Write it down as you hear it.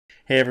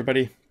Hey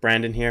everybody,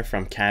 Brandon here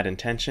from CAD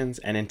Intentions,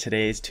 and in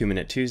today's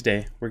 2-Minute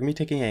Tuesday, we're going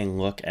to be taking a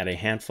look at a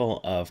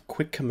handful of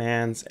quick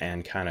commands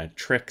and kind of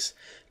tricks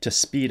to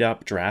speed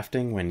up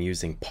drafting when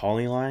using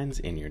polylines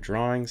in your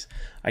drawings.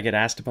 I get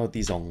asked about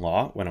these a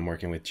lot when I'm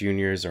working with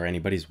juniors or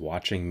anybody's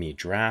watching me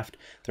draft.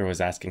 They're always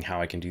asking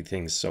how I can do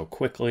things so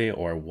quickly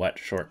or what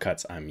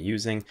shortcuts I'm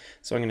using,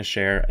 so I'm going to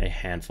share a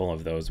handful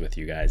of those with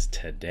you guys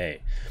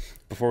today.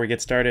 Before we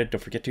get started, don't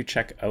forget to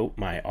check out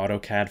my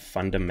AutoCAD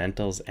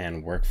Fundamentals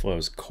and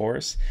Workflows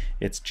course.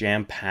 It's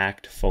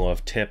jam-packed full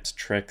of tips,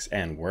 tricks,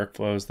 and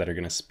workflows that are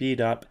going to speed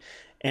up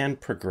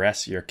and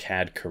progress your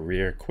CAD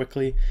career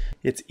quickly.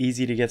 It's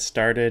easy to get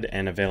started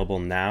and available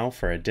now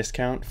for a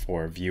discount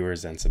for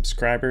viewers and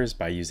subscribers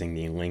by using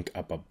the link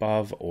up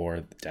above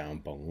or down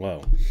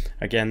below.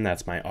 Again,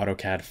 that's my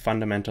AutoCAD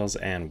Fundamentals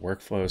and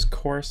Workflows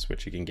course,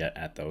 which you can get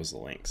at those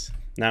links.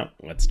 Now,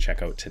 let's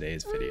check out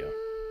today's video.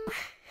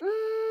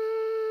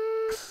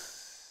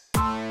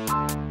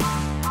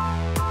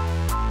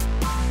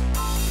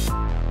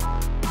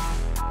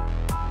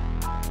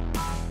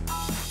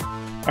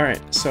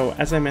 Alright, so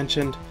as I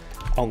mentioned,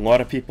 a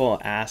lot of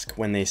people ask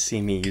when they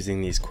see me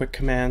using these quick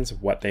commands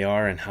what they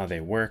are and how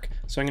they work.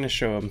 So I'm going to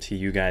show them to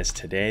you guys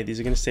today. These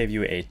are going to save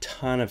you a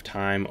ton of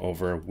time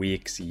over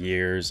weeks,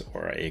 years,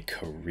 or a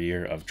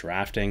career of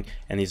drafting.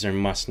 And these are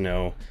must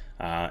know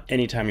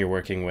anytime you're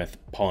working with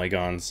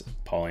polygons,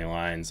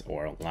 polylines,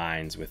 or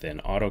lines within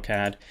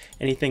AutoCAD.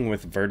 Anything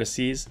with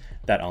vertices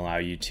that allow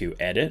you to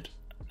edit.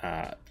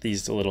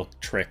 These little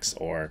tricks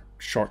or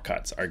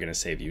shortcuts are going to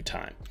save you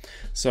time.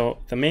 So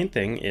the main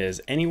thing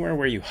is anywhere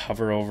where you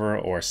hover over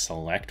or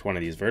select one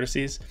of these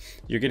vertices,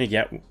 you're going to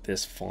get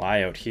this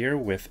flyout here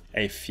with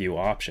a few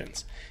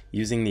options.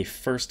 Using the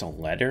first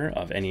letter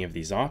of any of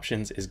these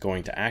options is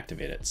going to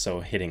activate it.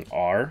 So hitting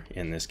R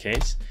in this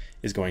case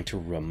is going to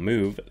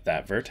remove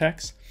that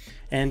vertex.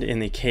 And in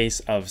the case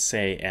of,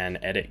 say, an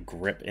edit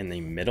grip in the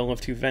middle of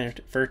two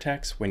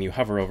vertex, when you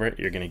hover over it,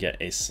 you're going to get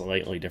a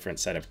slightly different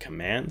set of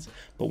commands.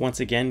 But once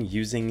again,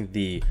 using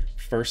the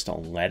first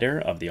letter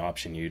of the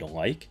option you'd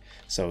like,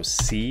 so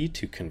C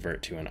to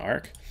convert to an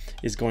arc,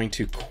 is going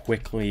to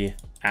quickly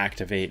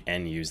activate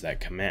and use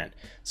that command.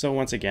 So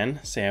once again,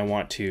 say I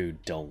want to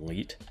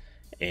delete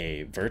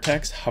a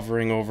vertex,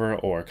 hovering over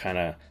or kind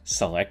of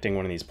selecting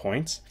one of these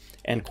points,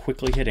 and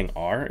quickly hitting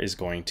R is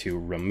going to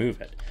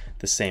remove it.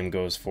 The same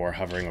goes for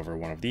hovering over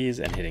one of these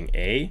and hitting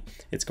A,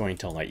 it's going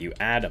to let you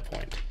add a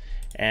point.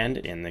 And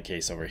in the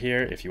case over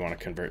here, if you want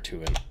to convert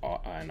to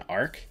an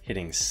arc,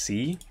 hitting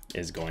C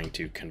is going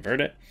to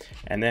convert it.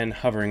 And then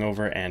hovering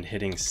over and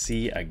hitting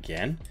C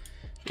again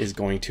is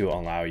going to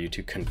allow you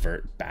to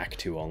convert back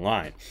to a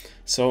line.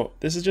 So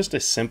this is just a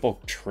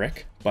simple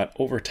trick, but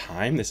over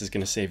time, this is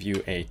going to save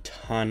you a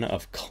ton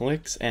of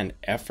clicks and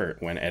effort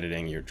when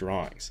editing your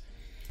drawings.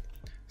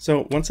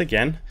 So once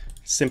again,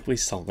 simply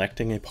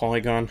selecting a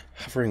polygon,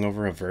 hovering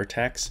over a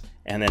vertex,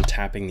 and then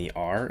tapping the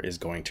R is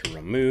going to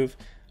remove.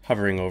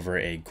 Hovering over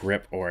a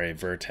grip or a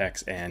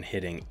vertex and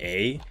hitting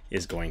A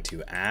is going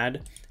to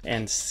add,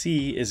 and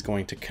C is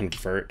going to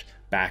convert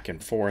back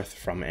and forth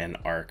from an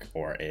arc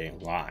or a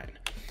line.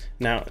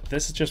 Now,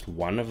 this is just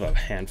one of a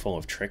handful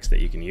of tricks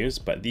that you can use,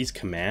 but these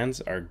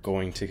commands are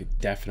going to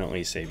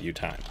definitely save you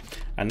time.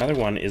 Another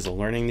one is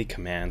learning the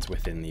commands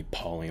within the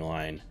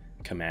polyline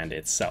command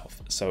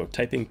itself. So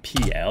typing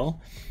PL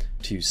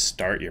to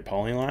start your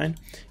polyline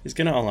is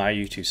going to allow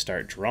you to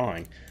start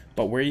drawing.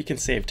 But where you can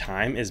save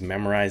time is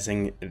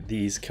memorizing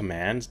these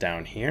commands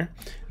down here.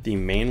 The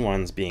main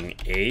ones being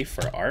A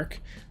for arc.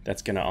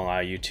 That's going to allow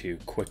you to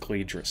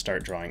quickly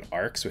start drawing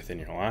arcs within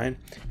your line.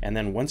 And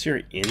then once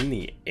you're in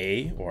the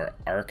A or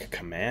arc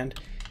command,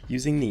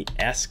 using the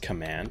S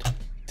command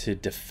to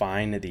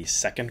define the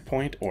second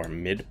point or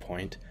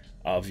midpoint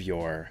of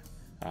your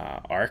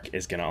arc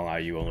is going to allow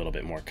you a little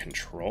bit more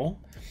control.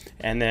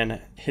 And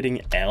then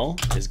hitting L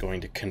is going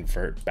to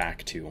convert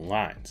back to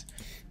lines.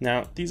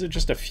 Now, these are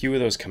just a few of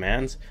those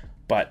commands,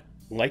 but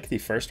like the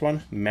first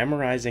one,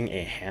 memorizing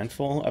a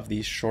handful of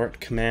these short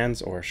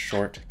commands or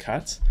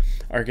shortcuts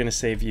are going to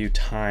save you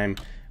time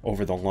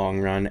over the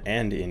long run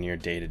and in your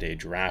day-to-day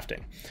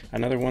drafting.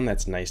 Another one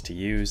that's nice to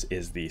use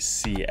is the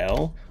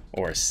CL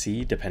or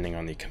C, depending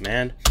on the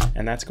command,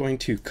 and that's going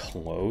to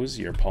close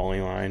your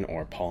polyline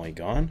or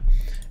polygon.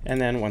 And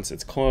then once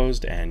it's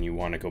closed and you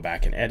want to go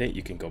back and edit,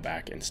 you can go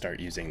back and start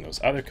using those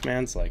other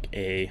commands like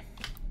A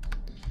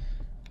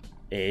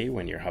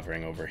when you're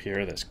hovering over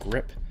here, this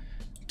grip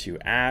to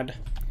add,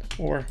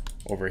 or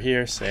over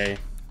here, say,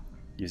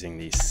 using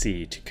the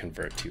C to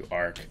convert to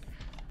arc,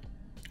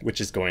 which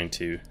is going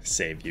to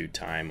save you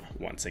time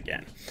once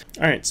again.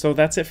 All right, so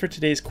that's it for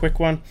today's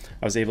quick one.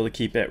 I was able to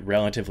keep it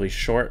relatively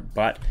short,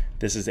 but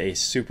this is a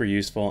super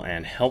useful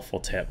and helpful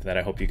tip that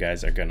I hope you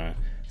guys are gonna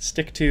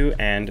stick to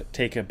and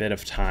take a bit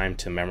of time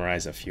to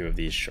memorize a few of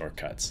these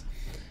shortcuts.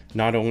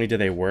 Not only do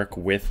they work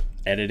with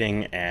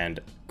editing and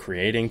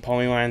creating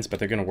polylines, but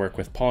they're going to work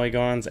with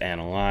polygons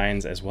and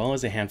lines, as well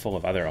as a handful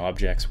of other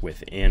objects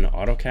within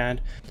AutoCAD.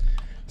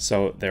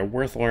 So they're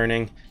worth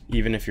learning,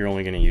 even if you're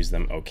only going to use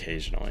them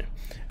occasionally.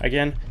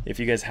 Again, if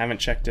you guys haven't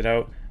checked it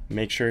out,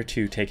 make sure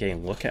to take a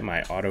look at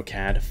my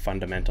AutoCAD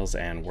Fundamentals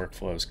and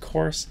Workflows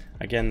course.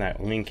 Again,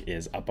 that link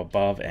is up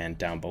above and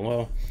down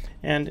below.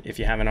 And if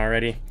you haven't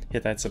already,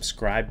 hit that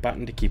subscribe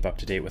button to keep up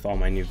to date with all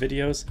my new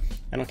videos,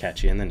 and I'll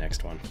catch you in the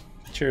next one.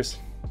 Cheers.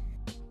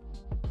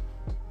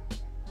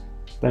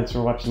 Thanks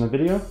for watching the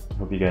video.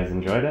 Hope you guys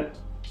enjoyed it.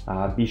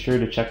 Be sure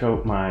to check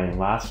out my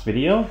last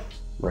video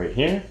right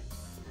here.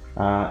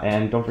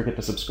 And don't forget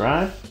to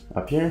subscribe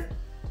up here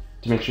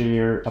to make sure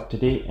you're up to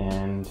date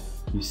and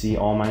you see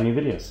all my new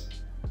videos.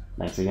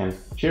 Thanks again.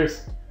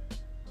 Cheers.